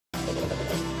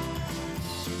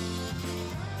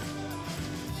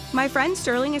My friend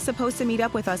Sterling is supposed to meet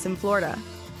up with us in Florida,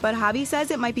 but Javi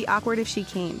says it might be awkward if she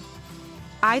came.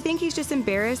 I think he's just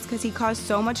embarrassed because he caused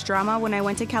so much drama when I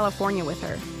went to California with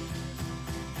her.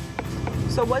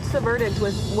 So what's the verdict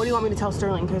with, what do you want me to tell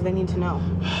Sterling? Because they need to know.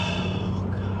 Oh,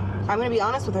 God. I'm gonna be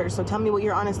honest with her, so tell me what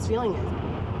your honest feeling is.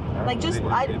 Like,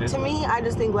 to me, I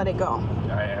just think let it go.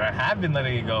 I have been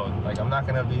letting it go. Like, I'm not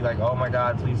gonna be like, oh my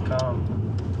God, please come.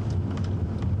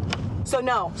 So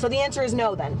no. So the answer is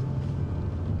no then.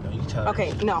 No, you tell her.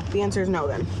 Okay, no. The answer is no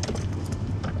then.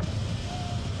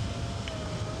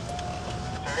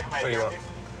 What do you want?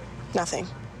 Nothing.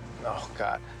 Oh,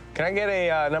 God. Can I get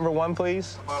a number 1,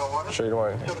 please? Sure, you don't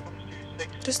want it.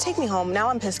 Just take me home. Now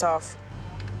I'm pissed off.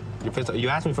 You're pissed off. You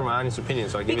asked me for my honest opinion,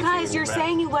 so I gave it to you. Because you're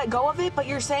saying you let go of it, but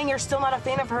you're saying you're still not a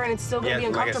fan of her and it's still going to be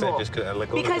uncomfortable. Like I said, just I let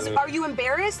go because are you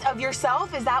embarrassed of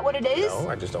yourself? Is that what it is? No,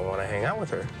 I just don't want to hang out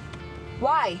with her.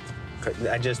 Why?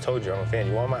 I just told you I'm a fan.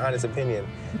 You want my honest opinion?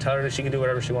 Tell her that she can do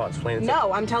whatever she wants. Plain and simple.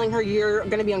 No, I'm telling her you're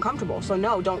going to be uncomfortable. So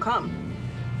no, don't come.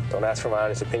 Don't ask for my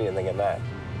honest opinion and then get mad.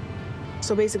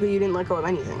 So basically, you didn't let go of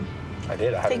anything. I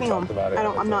did. I haven't talked about it. I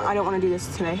don't want to do this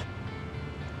today.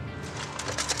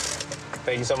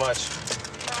 Thank you so much.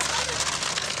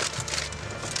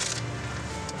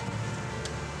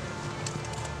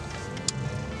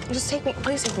 Just take me,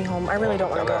 please take me home. I really don't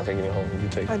want to go. I'm not taking you home. You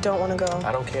take me. I don't want to go.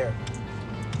 I don't care.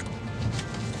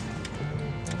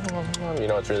 You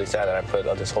know, it's really sad that I put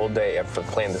this whole day, I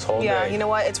planned this whole day. Yeah, you know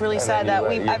what? It's really sad that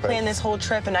I planned this whole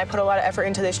trip and I put a lot of effort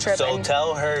into this trip. So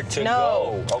tell her to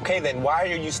go. Okay, then why are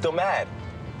you still mad?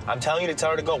 I'm telling you to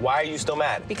tell her to go. Why are you still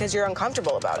mad? Because you're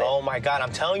uncomfortable about it. Oh my God,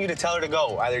 I'm telling you to tell her to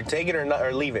go. Either take it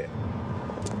or leave it.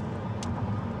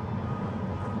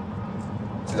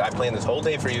 I planned this whole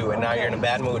day for you, and now you're in a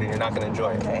bad mood and you're not gonna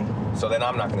enjoy it. Okay. So then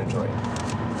I'm not gonna enjoy it.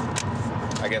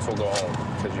 I guess we'll go home,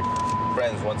 because your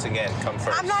friends, once again, come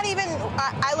first. I'm not even,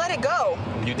 I let it go.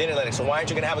 You didn't let it, so why aren't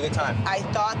you gonna have a good time? I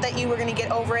thought that you were gonna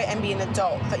get over it and be an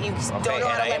adult, but you don't know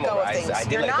how to let go of things. I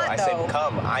did You're let go. not, I said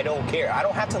come. I don't care. I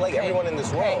don't have to like everyone in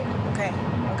this world. Okay.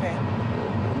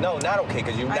 No, not okay,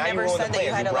 because now you ruined the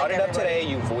plans. You brought it up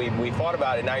today. We fought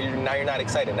about it. Now you're not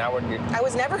excited. Now we're. I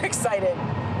was never excited.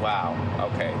 Wow.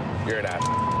 Okay. You're an ass.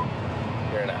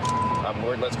 You're an ass.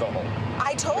 Let's go home.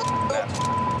 I told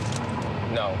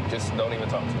you. No, just don't even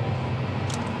talk to me.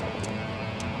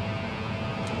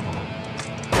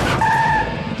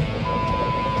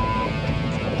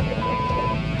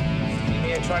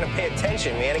 Man, trying to pay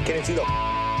attention, man, and get into the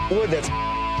wood that's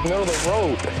middle of the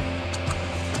road.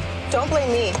 Don't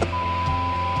blame me.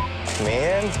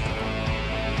 Man.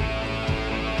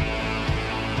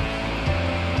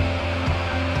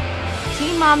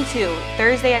 Teen Mom 2,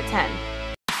 Thursday at 10.